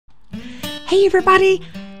Hey everybody,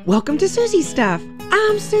 welcome to Soozie Stuff.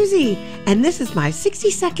 I'm Soozie, and this is my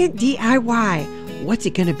 60-second DIY. What's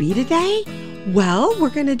it gonna be today? Well, we're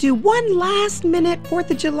gonna do one last minute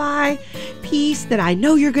 4th of July piece that I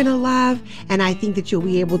know you're gonna love, and I think that you'll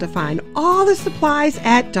be able to find all the supplies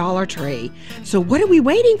at Dollar Tree. So what are we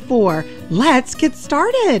waiting for? Let's get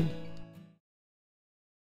started.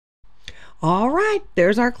 All right,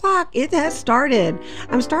 there's our clock. It has started.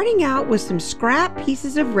 I'm starting out with some scrap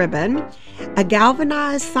pieces of ribbon, a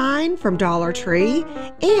galvanized sign from Dollar Tree,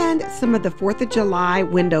 and some of the 4th of July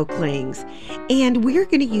window clings. And we're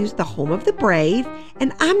going to use the Home of the Brave,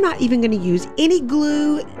 and I'm not even going to use any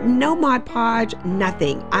glue, no Mod Podge,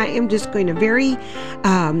 nothing. I am just going to very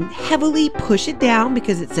heavily push it down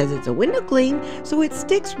because it says it's a window cling, so it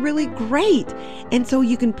sticks really great. And so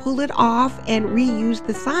you can pull it off and reuse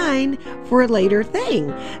the sign for a later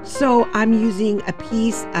thing. So I'm using a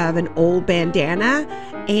piece of an old bandana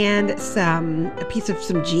and a piece of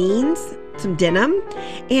some jeans, some denim.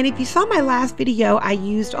 And if you saw my last video, I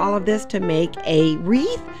used all of this to make a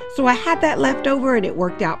wreath. So I had that left over and it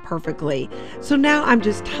worked out perfectly. So now I'm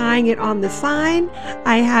just tying it on the sign.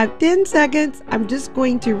 I have 10 seconds. I'm just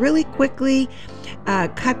going to really quickly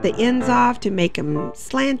cut the ends off to make them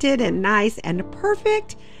slanted and nice and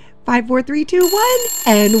perfect. 5, 4, 3, 2, 1,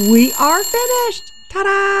 and we are finished.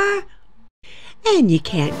 Ta-da! And you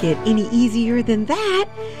can't get any easier than that.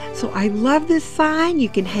 So I love this sign. You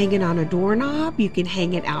can hang it on a doorknob. You can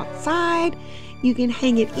hang it outside. You can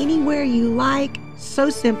hang it anywhere you like.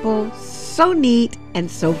 So simple, so neat, and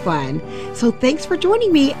so fun. So thanks for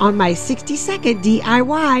joining me on my 60-second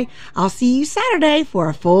DIY. I'll see you Saturday for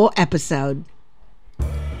a full episode.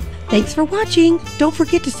 Thanks for watching. Don't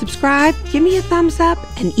forget to subscribe, give me a thumbs up,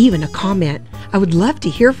 and even a comment. I would love to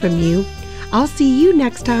hear from you. I'll see you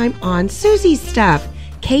next time on Soozie's Stuff,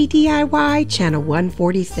 KDIY Channel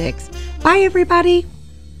 146. Bye, everybody.